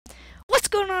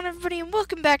on, everybody, and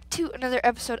welcome back to another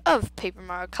episode of Paper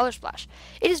Mario Color Splash.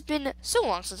 It has been so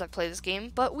long since I've played this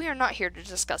game, but we are not here to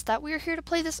discuss that. We are here to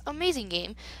play this amazing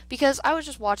game because I was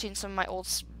just watching some of my old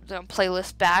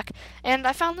playlists back, and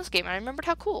I found this game, and I remembered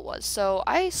how cool it was. So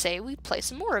I say we play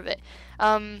some more of it.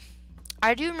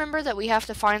 I do remember that we have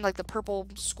to find like the purple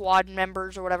squad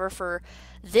members or whatever for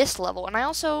this level, and I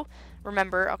also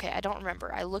remember. Okay, I don't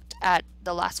remember. I looked at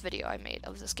the last video I made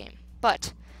of this game,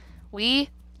 but we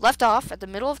left off at the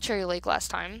middle of Cherry Lake last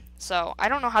time, so I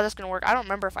don't know how that's going to work. I don't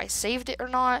remember if I saved it or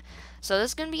not, so this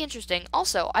is going to be interesting.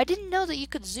 Also, I didn't know that you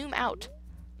could zoom out.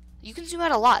 You can zoom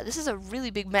out a lot. This is a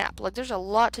really big map. Like, there's a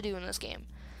lot to do in this game.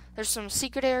 There's some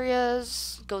secret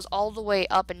areas, goes all the way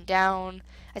up and down.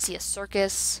 I see a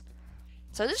circus.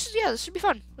 So this should be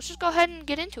fun. Let's just go ahead and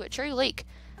get into it. Cherry Lake.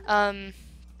 I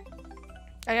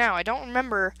know, I don't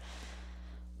remember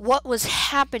what was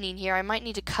happening here. I might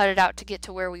need to cut it out to get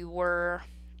to where we were.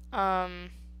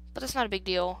 But it's not a big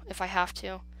deal if I have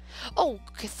to. Oh,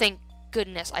 thank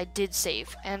goodness I did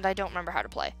save, and I don't remember how to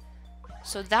play.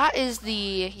 So that is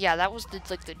the, yeah, that was the,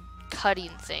 like, the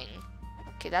cutting thing.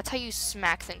 Okay, that's how you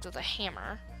smack things with a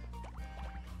hammer.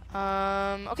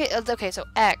 Okay, so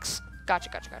X. Gotcha.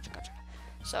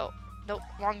 So, nope,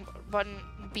 wrong button,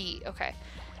 B, okay.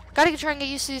 Gotta try and get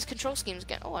used to these control schemes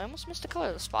again. Oh, I almost missed a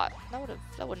colorless spot.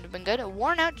 That wouldn't have been good. A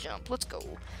worn out jump, let's go.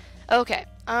 Okay,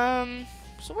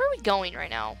 so where are we going right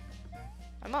now?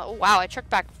 Oh wow, I trekked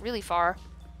back really far.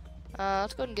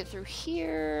 Let's go ahead and get through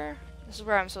here. This is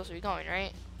where I'm supposed to be going,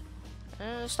 right?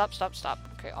 Stop.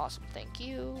 Okay, awesome, thank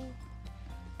you.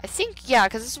 I think, yeah,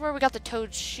 because this is where we got the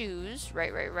Toad shoes.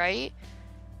 Right.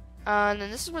 And then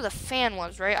this is where the fan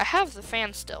was, right? I have the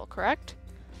fan still, correct?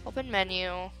 Open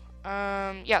menu.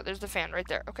 Yeah, there's the fan right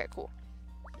there. Okay, cool.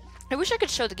 I wish I could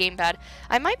show the gamepad.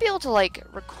 I might be able to, like,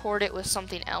 record it with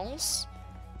something else.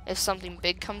 If something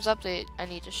big comes up that I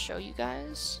need to show you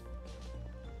guys.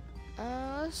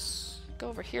 Let's go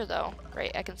over here, though.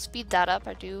 Right, I can speed that up.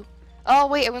 I do. Oh,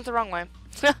 wait, I went the wrong way.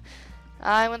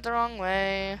 I went the wrong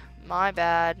way. My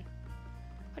bad.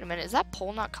 Wait a minute, is that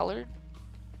pole not colored?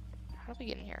 How do we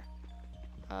get in here?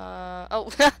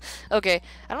 Oh, okay.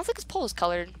 I don't think this pole is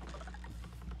colored.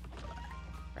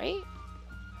 Right?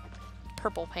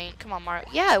 Purple paint. Come on, Mario.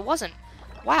 Yeah, it wasn't.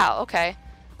 Wow, okay.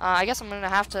 I guess I'm gonna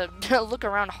have to look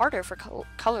around harder for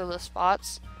colorless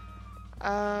spots.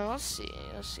 Let's see.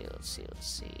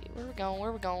 Where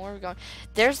are we going?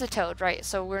 There's the Toad, right?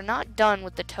 So we're not done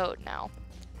with the Toad now.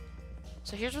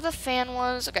 So here's where the fan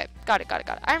was. Okay, got it.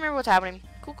 I remember what's happening.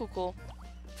 Cool.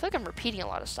 I feel like I'm repeating a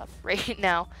lot of stuff right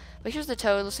now. But here's the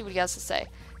Toad. Let's see what he has to say.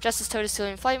 Justice Toad is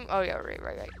stealing flame. Oh yeah,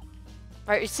 right.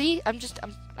 Right, see? I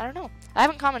don't know. I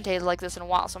haven't commentated like this in a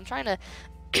while, so I'm trying to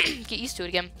get used to it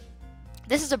again.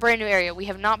 This is a brand new area. We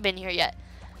have not been here yet.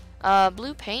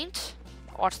 Blue paint.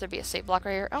 Watch there be a save block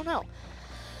right here. Oh no.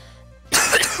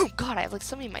 Oh god, I have like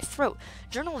something in my throat.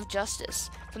 Journal of Justice.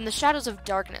 From the shadows of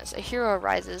darkness, a hero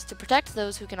arises to protect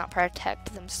those who cannot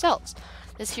protect themselves.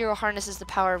 This hero harnesses the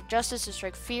power of justice to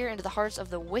strike fear into the hearts of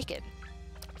the wicked.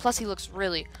 Plus, he looks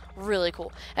really, really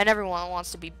cool, and everyone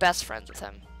wants to be best friends with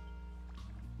him.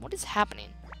 What is happening?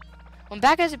 When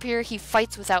bad guys appear, he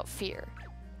fights without fear.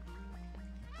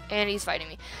 And he's fighting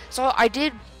me. So I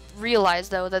did realize,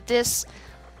 though, that this,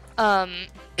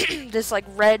 this, like,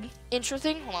 red intro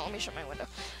thing... Hold on, let me shut my window.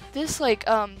 This, like,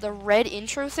 the red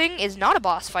intro thing is not a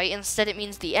boss fight. Instead, it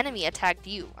means the enemy attacked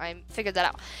you. I figured that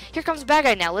out. Here comes the bad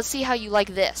guy now. Let's see how you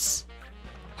like this.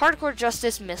 Hardcore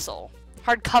Justice Missile.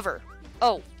 Hardcover.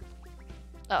 Oh.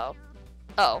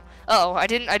 Uh-oh, I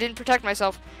didn't protect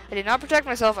myself. I did not protect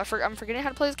myself. I'm forgetting how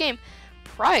to play this game.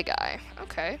 Pry guy.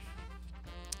 Okay.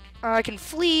 I can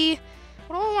flee.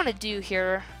 What do I want to do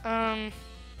here? Man,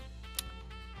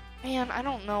 I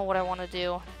don't know what I want to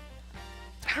do.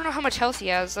 I don't know how much health he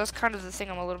has. That's kind of the thing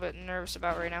I'm a little bit nervous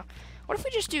about right now. What if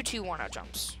we just do 2 worn-out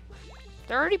jumps?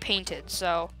 They're already painted,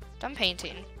 so done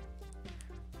painting.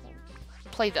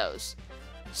 Play those.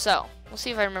 So, we'll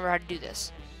see if I remember how to do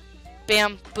this.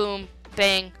 Bam, boom,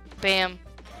 bang, bam,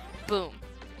 boom.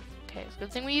 Okay, it's a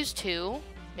good thing we used 2.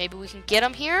 Maybe we can get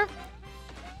him here.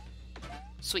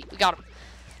 Sweet, we got him.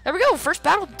 There we go, first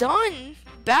battle done.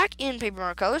 Back in Paper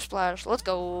Mario Color Splash. Let's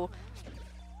go.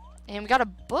 And we got a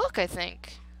book, I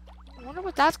think. I wonder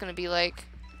what that's going to be like.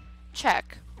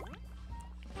 Check.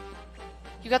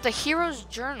 You got the Hero's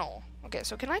Journal. Okay,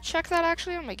 so can I check that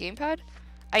actually on my gamepad?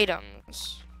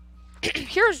 Items.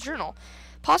 Hero's Journal.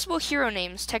 Possible hero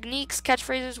names, techniques,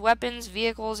 catchphrases, weapons,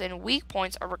 vehicles, and weak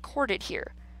points are recorded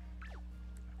here.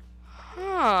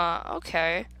 Huh,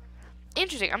 okay.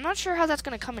 Interesting. I'm not sure how that's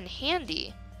going to come in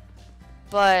handy.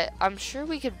 But I'm sure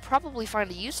we could probably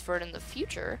find a use for it in the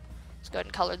future. Let's go ahead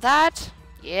and color that.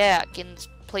 Yeah, getting this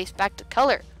place back to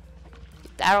color.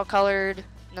 Get that all colored.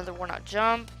 Another worn out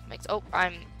jump. Makes, oh,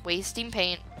 I'm wasting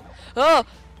paint. Oh!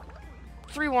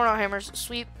 3 worn out hammers.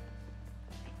 Sweep.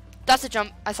 That's a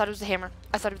jump. I thought it was the hammer.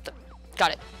 I thought it was the...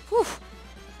 Got it. Whew.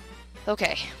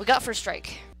 Okay, we got first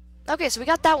strike. Okay, so we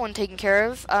got that one taken care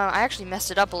of. I actually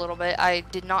messed it up a little bit. I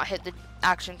did not hit the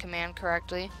action command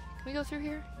correctly. Can we go through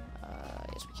here?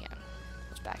 Yes, we can.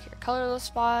 What's back here? Colorless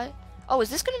spot. Oh, is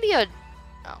this going to be a...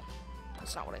 Oh,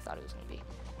 that's not what I thought it was going to be.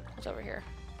 What's over here?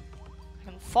 I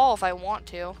can fall if I want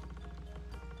to.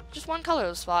 Just one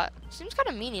colorless spot. Seems kind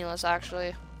of meaningless,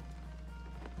 actually.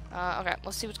 Okay,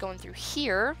 let's see what's going through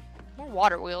here. More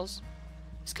water wheels.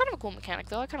 It's kind of a cool mechanic,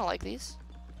 though. I kind of like these.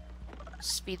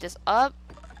 Speed this up.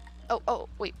 Oh,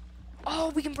 wait. Oh,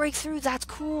 we can break through. That's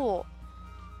cool.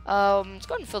 Let's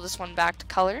go ahead and fill this one back to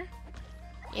color.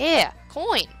 Yeah,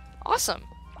 coin. Awesome.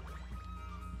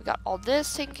 We got all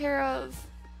this taken care of.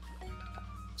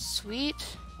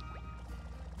 Sweet.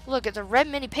 Look, it's a red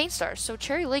mini paint star, so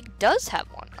Cherry Lake does have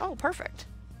one. Oh, perfect.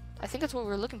 I think that's what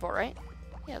we were looking for, right?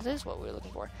 Yeah, that is what we were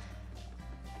looking for.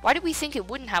 Why did we think it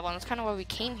wouldn't have one? That's kind of why we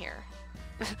came here.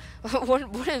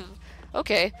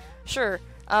 Okay, sure.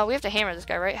 We have to hammer this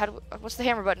guy, right? What's the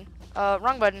hammer button?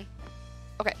 Wrong button.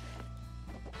 Okay.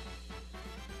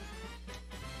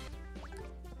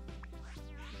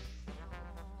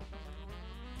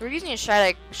 We're using a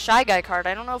Shy Guy card.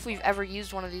 I don't know if we've ever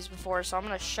used one of these before, so I'm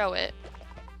gonna show it.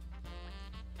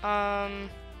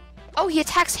 Oh, he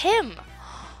attacks him!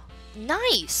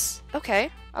 Nice!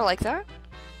 Okay, I like that.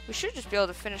 We should just be able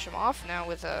to finish him off now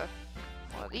with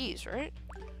one of these, right?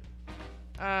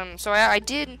 So I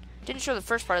didn't show the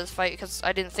first part of this fight because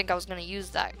I didn't think I was gonna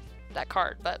use that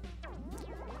card, but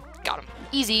got him.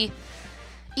 Easy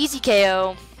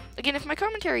KO. Again, if my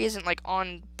commentary isn't like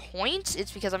on point,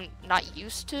 it's because I'm not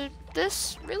used to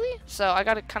this really. So I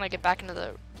gotta kind of get back into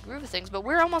the groove of things. But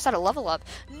we're almost at a level up.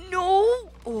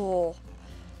 No! Oh,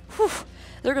 whew.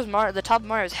 There goes the top of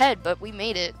Mario's head, but we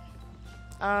made it.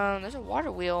 There's a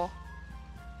water wheel.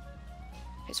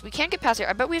 Okay, so we can't get past here.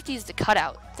 I bet we have to use the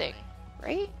cutout thing,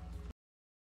 right?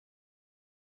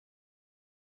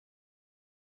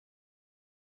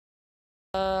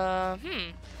 Let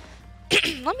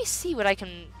me see what I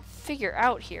can figure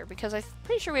out here, because I'm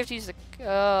pretty sure we have to use the...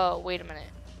 Oh, wait a minute.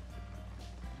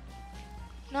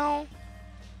 No.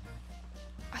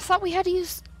 I thought we had to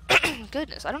use...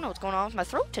 Goodness, I don't know what's going on with my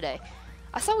throat today.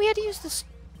 I thought we had to use this...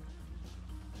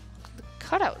 the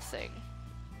cutout thing.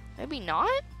 Maybe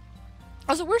not?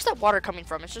 Also, where's that water coming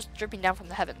from? It's just dripping down from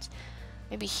the heavens.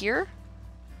 Maybe here?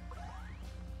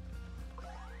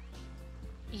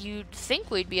 You'd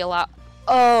think we'd be allowed...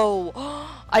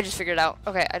 Oh! I just figured it out.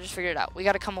 Okay, I just figured it out. We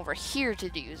gotta come over here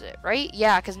to use it, right?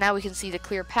 Yeah, because now we can see the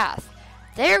clear path.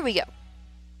 There we go.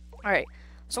 Alright.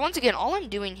 So once again, all I'm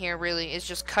doing here really is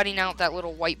just cutting out that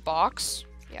little white box.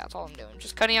 Yeah, that's all I'm doing.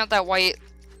 Just cutting out that white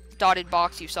dotted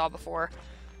box you saw before.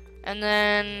 And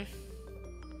then...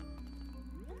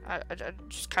 I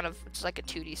just kind of... It's like a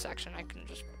 2D section. I can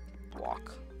just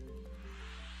walk.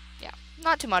 Yeah,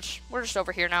 not too much. We're just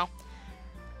over here now.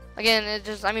 Again, it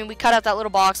just, I mean, we cut out that little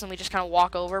box and we just kind of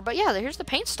walk over. But yeah, here's the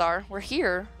paint star. We're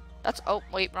here. That's, oh,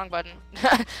 wait, wrong button.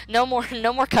 no more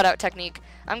cutout technique.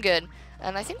 I'm good.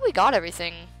 And I think we got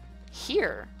everything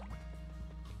here.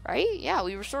 Right? Yeah,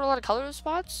 we restored a lot of colorless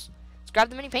spots. Let's grab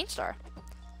the mini paint star.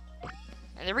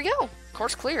 And there we go.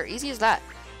 Course clear. Easy as that.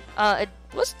 It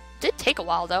did take a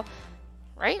while though.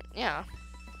 Right? Yeah.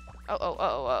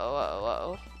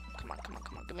 Oh. Come on.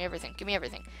 Give me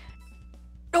everything.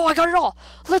 Oh, I got it all!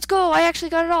 Let's go! I actually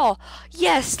got it all!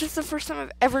 Yes! That's the first time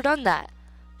I've ever done that.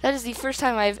 That is the first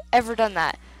time I've ever done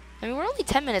that. I mean, we're only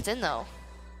 10 minutes in, though.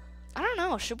 I don't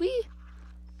know. Should we?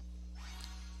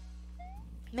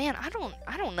 Man, I don't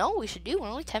know what we should do. We're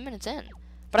only 10 minutes in.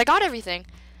 But I got everything.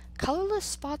 Colorless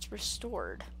spots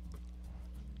restored.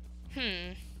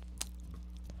 You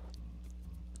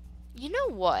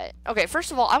know what? Okay,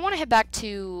 first of all, I want to head back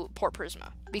to Port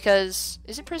Prisma. Because...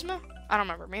 Is it Prisma? I don't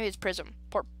remember. Maybe it's Prism.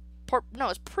 No,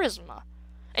 it's Prisma.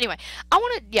 Anyway,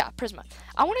 Prisma.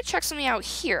 I want to check something out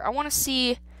here. I want to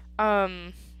see,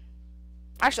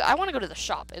 actually, I want to go to the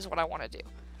shop is what I want to do.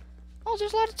 Oh,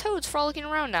 there's a lot of toads frolicking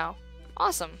around now.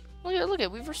 Awesome. Look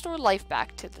at, we've restored life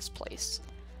back to this place.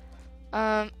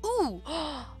 Ooh,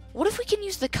 what if we can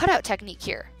use the cutout technique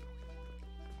here?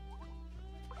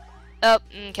 Oh,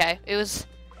 okay. It was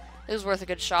worth a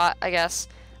good shot, I guess.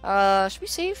 Should we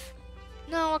save?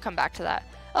 No, I'll come back to that.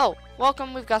 Oh,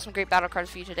 welcome. We've got some great battle cards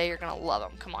for you today. You're gonna love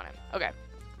them. Come on in. Okay.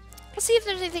 Let's see if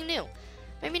there's anything new.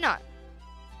 Maybe not.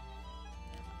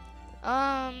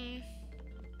 I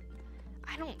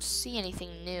I don't see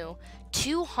anything new.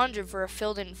 200 for a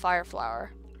filled-in fire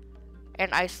flower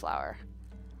and ice flower.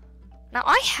 Now,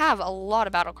 I have a lot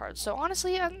of battle cards, so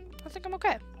honestly, I think I'm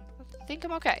okay. I think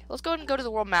I'm okay. Let's go ahead and go to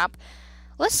the world map.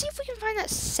 Let's see if we can find that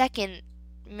second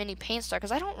mini paint star,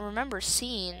 because I don't remember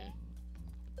seeing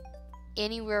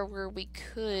anywhere where we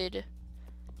could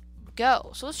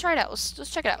go. So let's try it out.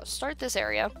 Let's check it out. Start this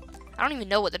area. I don't even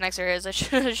know what the next area is. I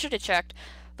should have checked.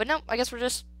 But no, I guess we're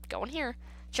just going here.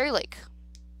 Cherry Lake.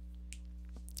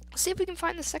 Let's see if we can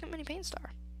find the second mini paint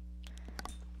star.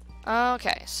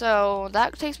 Okay, so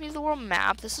that takes me to the world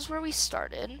map. This is where we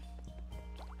started.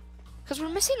 Because we're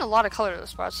missing a lot of colorless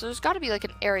spots, so there's got to be like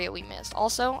an area we missed.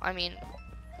 Also, I mean,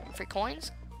 free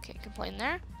coins. Can't complain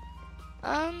there.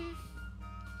 I'm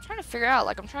trying to figure out,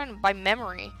 like, I'm trying to, by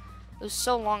memory. It was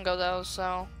so long ago, though,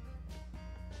 so.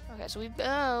 Okay, so we,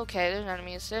 okay, there's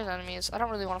enemies. I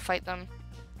don't really want to fight them.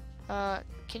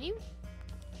 Can you?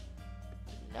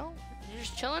 No? You're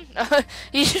just chilling?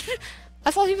 I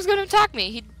thought he was going to attack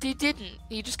me. He didn't.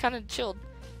 He just kind of chilled.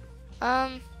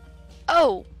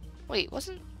 Oh! Wait, I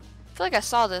feel like I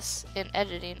saw this in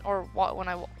editing, or what, when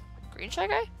Green Shy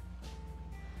Guy?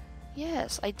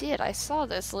 Yes, I did. I saw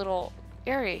this little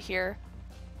area here.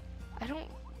 I don't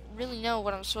really know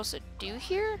what I'm supposed to do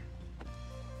here.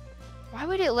 Why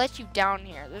would it let you down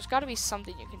here? There's got to be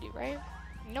something you can do, right?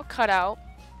 No cutout.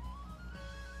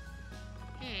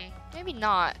 Maybe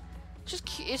not.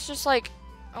 It's just like,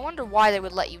 I wonder why they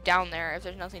would let you down there if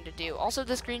there's nothing to do. Also,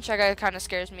 this Green Shy Guy kind of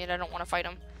scares me and I don't want to fight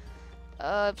him.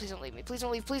 Please don't leave me. Please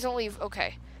don't leave. Please don't leave.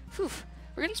 Okay. Whew.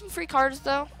 We're getting some free cards,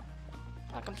 though.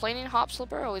 Not complaining. Hop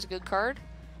Slipper, always a good card.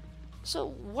 So,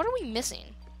 what are we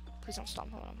missing? Please don't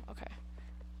stomp on him. Okay.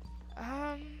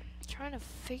 Trying to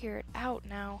figure it out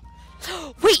now.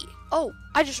 Wait! Oh!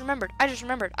 I just remembered. Go,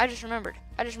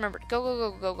 go,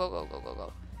 go, go, go, go, go, go,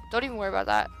 go. Don't even worry about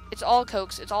that. It's all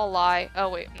Cokes. It's all lie. Oh,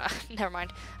 wait. Nah, never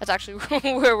mind. That's actually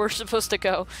where we're supposed to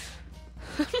go.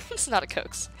 It's not a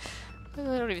Cokes. I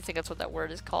don't even think that's what that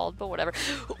word is called, but whatever.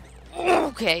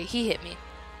 Okay, he hit me.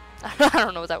 I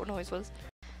don't know what that noise was.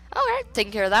 Alright,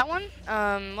 taking care of that one.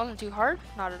 Wasn't too hard.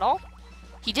 Not at all.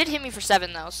 He did hit me for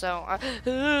 7, though, so.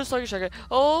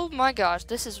 Oh my gosh,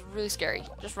 this is really scary.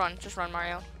 Just run,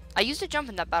 Mario. I used to jump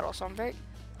in that battle, so I'm very.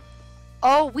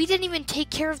 Oh, we didn't even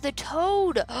take care of the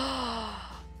toad.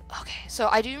 Okay, so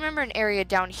I do remember an area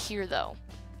down here, though,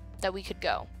 that we could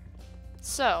go.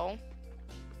 So,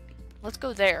 let's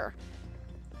go there.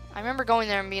 I remember going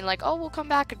there and being like, oh, we'll come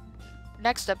back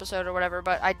next episode or whatever,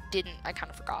 but I didn't. I kind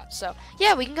of forgot. So,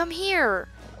 yeah, we can come here.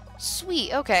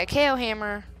 Sweet. Okay, KO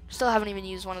Hammer. Still haven't even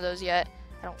used one of those yet.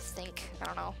 I don't think. I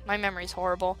don't know. My memory's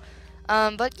horrible.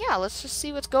 But yeah, let's just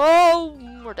see what's Oh,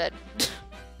 we're dead.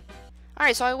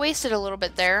 Alright, so I wasted a little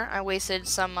bit there. I wasted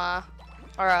some,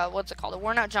 what's it called? A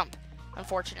worn out jump,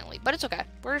 unfortunately. But it's okay.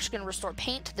 We're just going to restore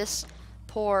paint to this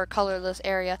poor colorless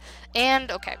area. And,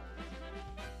 okay.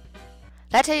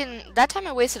 That time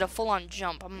I wasted a full-on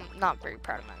jump. I'm not very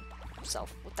proud of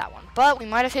myself with that one. But we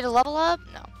might have hit a level up.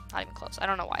 No, not even close. I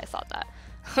don't know why I thought that.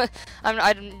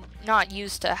 I'm not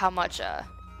used to how much it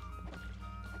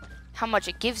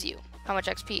gives you, how much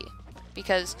XP,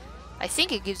 because I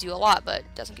think it gives you a lot, but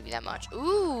it doesn't give you that much.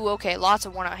 Ooh, okay, lots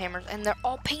of worn-out hammers, and they're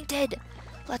all painted.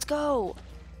 Let's go.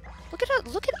 Look at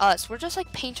us. We're just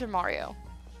like Painter Mario.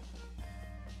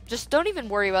 Just don't even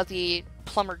worry about the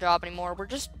plumber job anymore. We're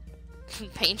just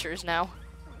painters now.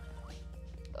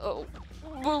 Oh,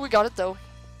 well, we got it though.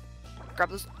 Grab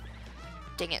this.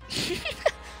 Dang it.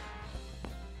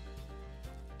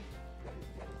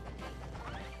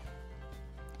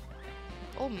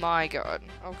 Oh my god.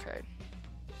 Okay.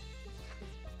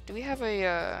 Do we have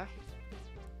a,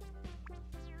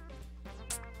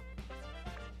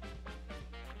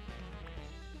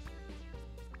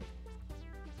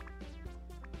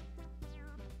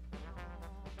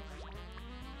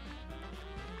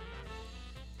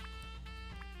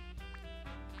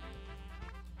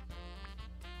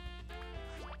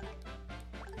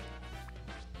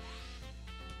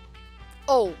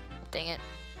 Oh, dang it.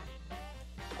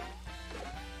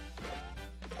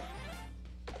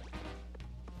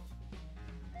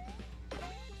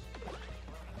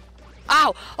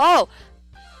 Ow! Oh!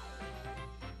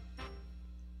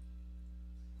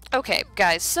 Okay,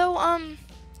 guys, so,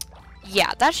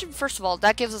 yeah, that should, first of all,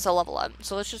 that gives us a level up.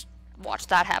 So let's just watch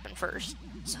that happen first.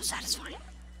 So satisfying.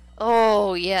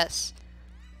 Oh, yes.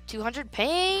 200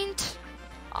 paint.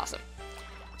 Awesome.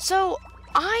 So,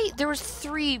 there was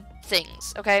 3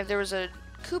 things, okay? There was a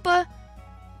Koopa,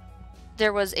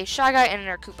 there was a Shy Guy, and an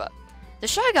Air Koopa. The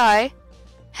Shy Guy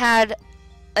had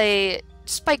a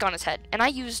spike on his head, and I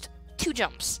used 2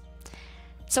 jumps.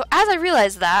 So as I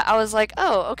realized that, I was like,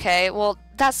 oh, okay, well,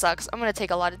 that sucks. I'm going to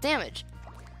take a lot of damage.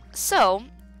 So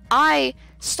I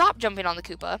stopped jumping on the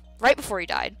Koopa right before he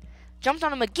died. Jumped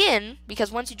on him again,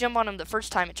 because once you jump on him the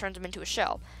first time, it turns him into a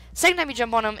shell. Second time you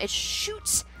jump on him, it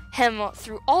shoots him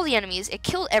through all the enemies. It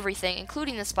killed everything,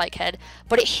 including the spike head,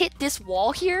 but it hit this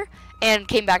wall here and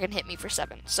came back and hit me for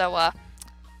 7. So,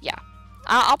 yeah.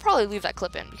 I'll probably leave that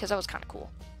clip in, because that was kind of cool.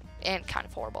 And kind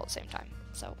of horrible at the same time.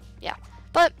 So, yeah.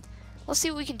 But let's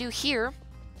see what we can do here.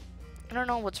 I don't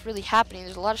know what's really happening.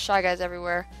 There's a lot of Shy Guys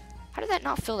everywhere. How did that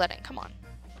not fill that in? Come on.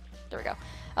 There we go.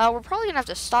 We're probably going to have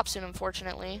to stop soon,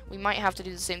 unfortunately. We might have to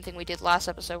do the same thing we did last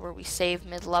episode where we save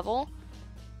mid-level.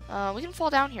 We can fall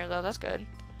down here, though. That's good.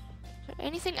 Is there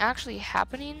anything actually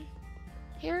happening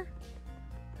here?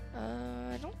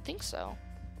 I don't think so.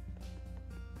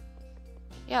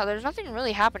 Yeah, there's nothing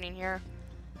really happening here.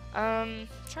 Trying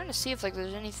to see if, like,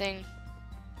 there's anything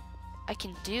I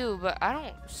can do, but I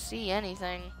don't see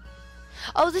anything.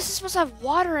 Oh, this is supposed to have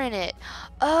water in it.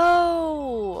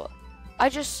 Oh! I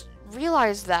just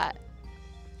realized that.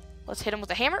 Let's hit him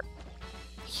with a hammer.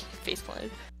 Face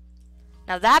planted.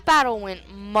 Now that battle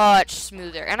went much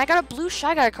smoother, and I got a blue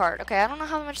Shy Guy card. Okay, I don't know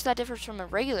how much that differs from a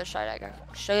regular Shy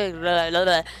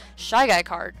Guy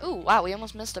card. Ooh, wow, we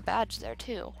almost missed a badge there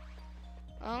too.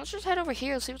 Let's just head over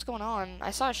here and see what's going on.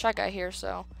 I saw a Shy Guy here,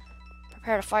 so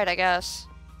prepare to fight, I guess.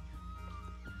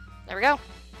 There we go.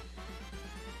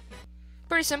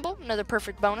 Pretty simple. Another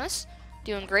perfect bonus.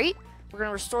 Doing great. We're going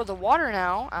to restore the water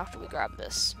now after we grab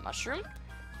this mushroom.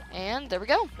 And there we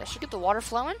go. That should get the water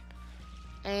flowing.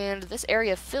 And this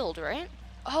area filled, right?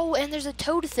 Oh, and there's a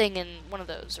toad thing in one of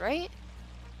those, right?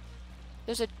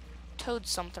 There's a toad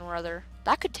something or other.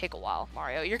 That could take a while,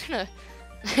 Mario. You're going to...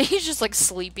 He's just, like,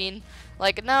 sleeping.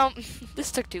 Like, no,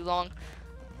 this took too long.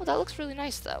 Well, that looks really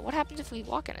nice, though. What happens if we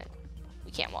walk in it?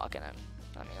 We can't walk in it.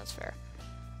 I mean, that's fair.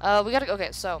 We gotta...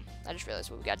 Okay, so, I just realized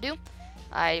what we gotta do.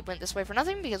 I went this way for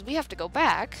nothing because we have to go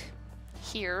back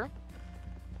here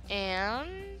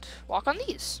and walk on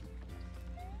these.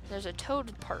 There's a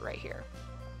toad part right here.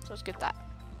 So let's get that.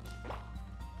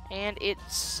 And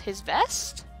it's his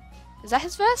vest? Is that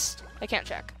his vest? I can't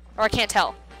check. Or I can't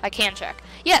tell. I can check.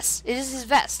 Yes, it is his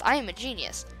vest. I am a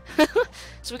genius.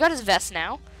 So we got his vest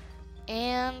now.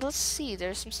 And let's see,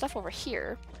 there's some stuff over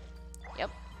here.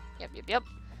 Yep.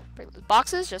 Break those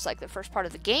boxes, just like the first part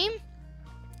of the game.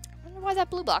 I wonder why that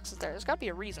blue box is there. There's got to be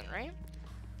a reason, right?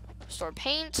 Restore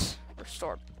paint.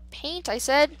 Restore paint, I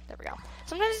said. There we go.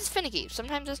 Sometimes it's finicky.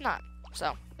 Sometimes it's not.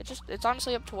 So, it's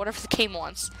honestly up to whatever the game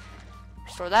wants.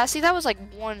 Restore that. See, that was like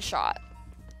one shot.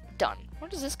 Done. Where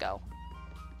does this go?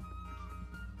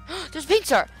 There's a paint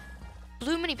star!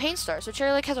 Blue mini paint star. So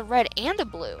Cherry Lake has a red and a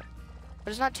blue.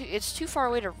 But it's too far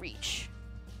away to reach.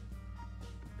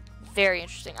 Very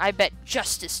interesting. I bet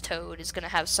Justice Toad is going to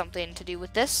have something to do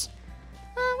with this.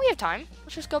 We have time.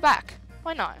 Let's just go back.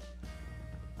 Why not?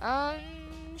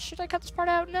 Should I cut this part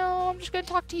out? No, I'm just going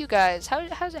to talk to you guys. How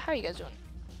are you guys doing?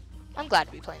 I'm glad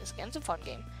to be playing this again. It's a fun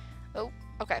game. Oh,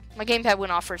 okay. My gamepad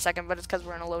went off for a second, but it's because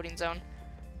we're in a loading zone.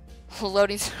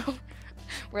 Loading zone?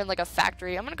 We're in like a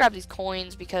factory. I'm going to grab these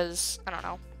coins because, I don't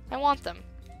know. I want them.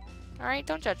 Alright,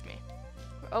 don't judge me.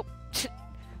 Oh.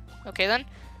 Okay then.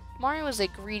 Mario is a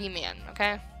greedy man,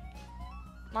 okay?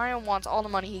 Mario wants all the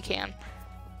money he can.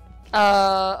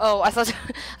 Oh, I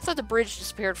thought the bridge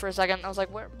disappeared for a second. I was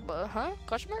like, where, huh?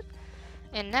 Question mark?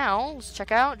 And now, let's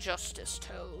check out Justice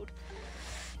Toad.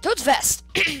 Toad's vest!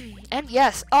 And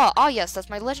yes, yes, that's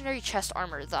my legendary chest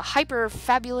armor, the Hyper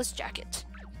Fabulous Jacket.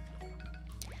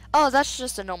 Oh, that's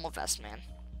just a normal vest, man.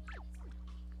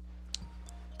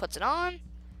 Puts it on.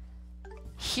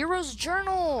 Hero's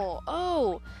Journal!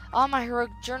 Oh, on my Hero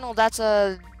Journal, that's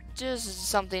just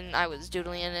something I was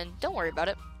doodling in, and don't worry about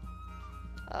it.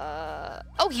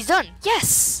 Oh, he's done!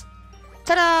 Yes!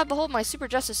 Ta-da! Behold my Super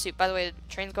Justice suit. By the way, the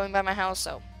train's going by my house,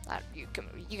 so you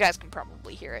guys can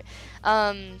probably hear it.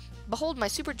 Behold my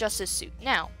Super Justice suit.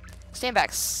 Now, stand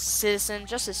back, citizen.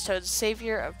 Justice Toad,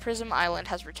 savior of Prism Island,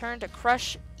 has returned to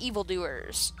crush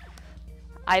evildoers.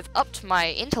 I've upped my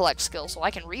intellect skill, so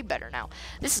I can read better now.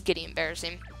 This is getting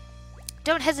embarrassing.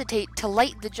 Don't hesitate to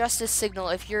light the justice signal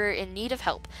if you're in need of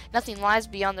help. Nothing lies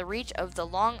beyond the reach of the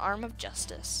long arm of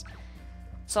justice.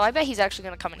 So I bet he's actually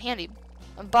going to come in handy.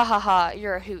 Bahaha,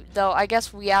 you're a hoot. Though I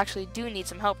guess we actually do need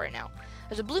some help right now.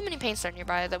 There's a blue mini paint star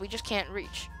nearby that we just can't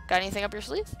reach. Got anything up your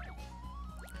sleeve?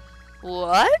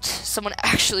 What? Someone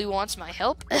actually wants my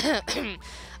help?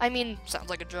 I mean, sounds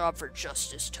like a job for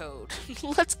Justice Toad.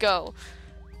 Let's go.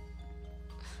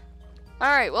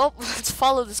 Alright, well, let's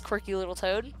follow this quirky little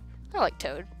Toad. I like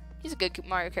Toad. He's a good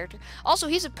Mario character. Also,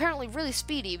 he's apparently really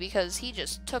speedy because he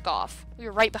just took off. We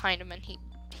were right behind him and he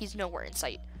He's nowhere in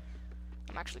sight.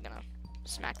 I'm actually gonna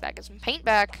smack that, get some paint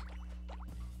back.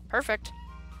 Perfect.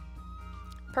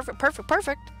 Perfect, perfect,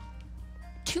 perfect.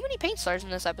 Too many paint stars in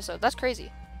this episode. That's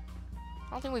crazy. I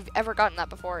don't think we've ever gotten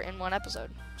that before in one episode.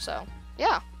 So,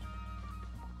 yeah.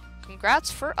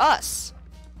 Congrats for us.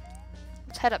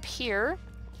 Let's head up here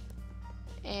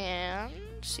and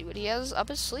see what he has up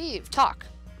his sleeve. Talk.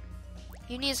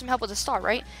 You need some help with the star,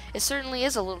 right? It certainly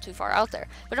is a little too far out there.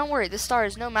 But don't worry, this star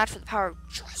is no match for the power of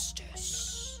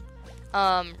justice.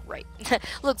 Right.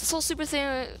 Look, this whole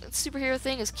superhero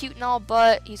thing is cute and all,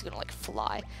 but he's gonna, like,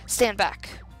 fly. Stand back.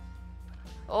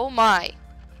 Oh my.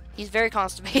 He's very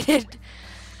constipated.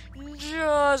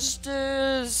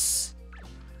 Justice.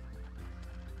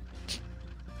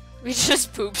 We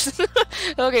just poops.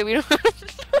 Okay, we don't.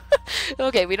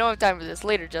 Okay, we don't have time for this.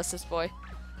 Later, Justice Boy.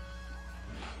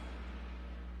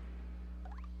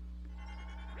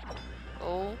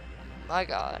 Oh my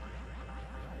God.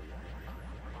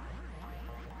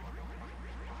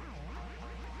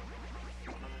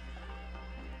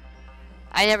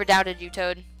 I never doubted you,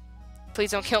 Toad.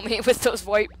 Please don't kill me with those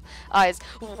white eyes.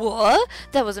 What?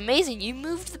 That was amazing. You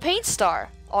moved the paint star.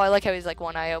 Oh, I like how he's like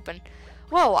one eye open.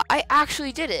 Whoa, I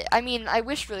actually did it. I mean, I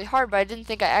wished really hard, but I didn't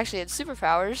think I actually had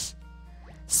superpowers.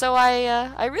 So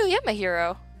I really am a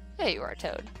hero. There you are,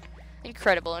 Toad.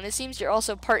 Incredible. And it seems you're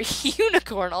also part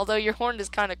unicorn, although your horn is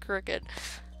kind of crooked.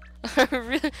 I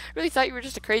really thought you were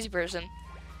just a crazy person.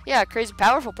 Yeah, a crazy,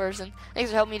 powerful person. Thanks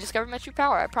for helping me discover my true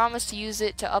power. I promise to use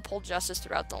it to uphold justice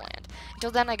throughout the land. Until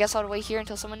then, I guess I'll wait here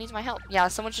until someone needs my help. Yeah,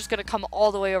 someone's just gonna come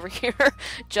all the way over here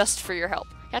just for your help.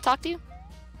 Can I talk to you?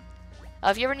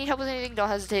 If you ever need help with anything, don't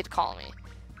hesitate to call me.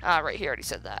 Right, he already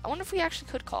said that. I wonder if we actually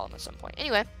could call him at some point.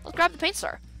 Anyway, let's grab the paint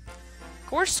star.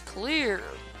 Course clear.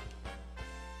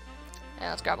 And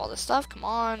let's grab all this stuff. Come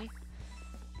on.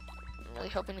 I'm really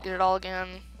hoping to get it all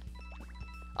again.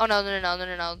 Oh,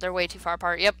 no. They're way too far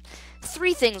apart. Yep.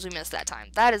 3 things we missed that time.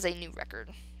 That is a new record.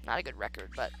 Not a good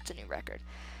record, but it's a new record.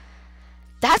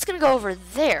 That's going to go over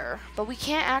there, but we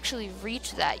can't actually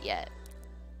reach that yet.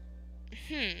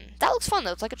 That looks fun,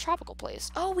 though. It's like a tropical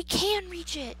place. Oh, we can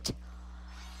reach it.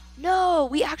 No,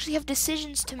 we actually have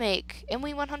decisions to make, and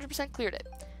we 100% cleared it.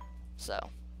 So,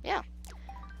 yeah.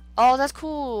 Oh, that's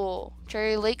cool.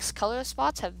 Cherry Lake's color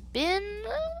spots have been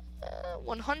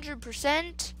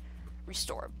 100%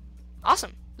 restored.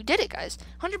 Awesome. We did it, guys.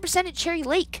 100% at Cherry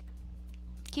Lake.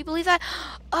 Can you believe that?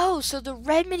 Oh, so the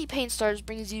red mini paint stars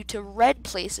brings you to red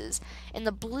places, and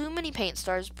the blue mini paint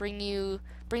stars brings you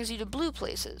to blue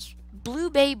places. Blue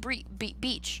Bay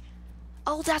Beach.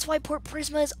 Oh, that's why Port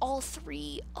Prisma is all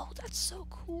 3. Oh, that's so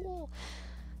cool.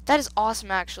 That is awesome,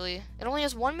 actually. It only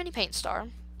has 1 mini paint star.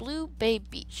 Blue Bay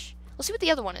Beach. Let's see what the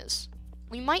other one is.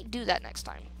 We might do that next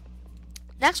time.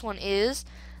 Next one is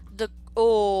the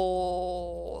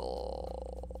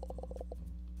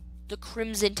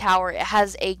Crimson Tower. It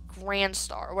has a grand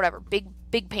star or whatever,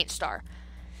 big paint star.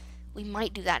 We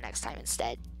might do that next time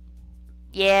instead.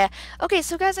 Yeah. Okay,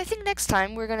 so guys, I think next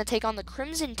time we're gonna take on the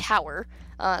Crimson Tower,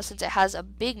 since it has a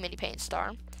big mini paint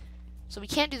star. So we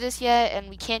can't do this yet, and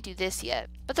we can't do this yet,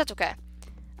 but that's okay.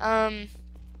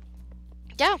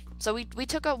 Yeah. So we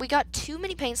got 2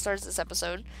 mini paint stars this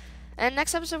episode, and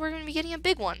next episode we're gonna be getting a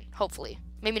big one, hopefully.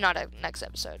 Maybe not next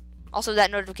episode. Also,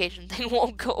 that notification thing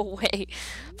won't go away.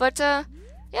 But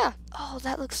yeah. Oh,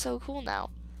 that looks so cool now.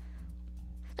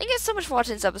 Thank you guys so much for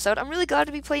watching this episode. I'm really glad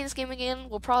to be playing this game again.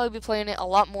 We'll probably be playing it a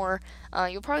lot more.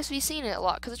 You'll probably be seeing it a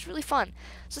lot because it's really fun.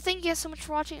 So thank you guys so much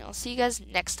for watching. I'll see you guys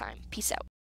next time. Peace out.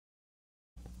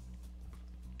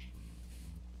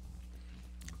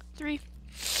 3,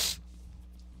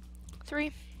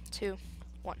 2,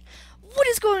 1. What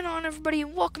is going on, everybody?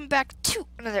 And welcome back to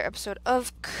another episode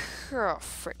of... Oh,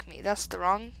 frick me. That's the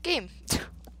wrong game.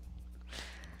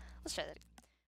 Let's try that again.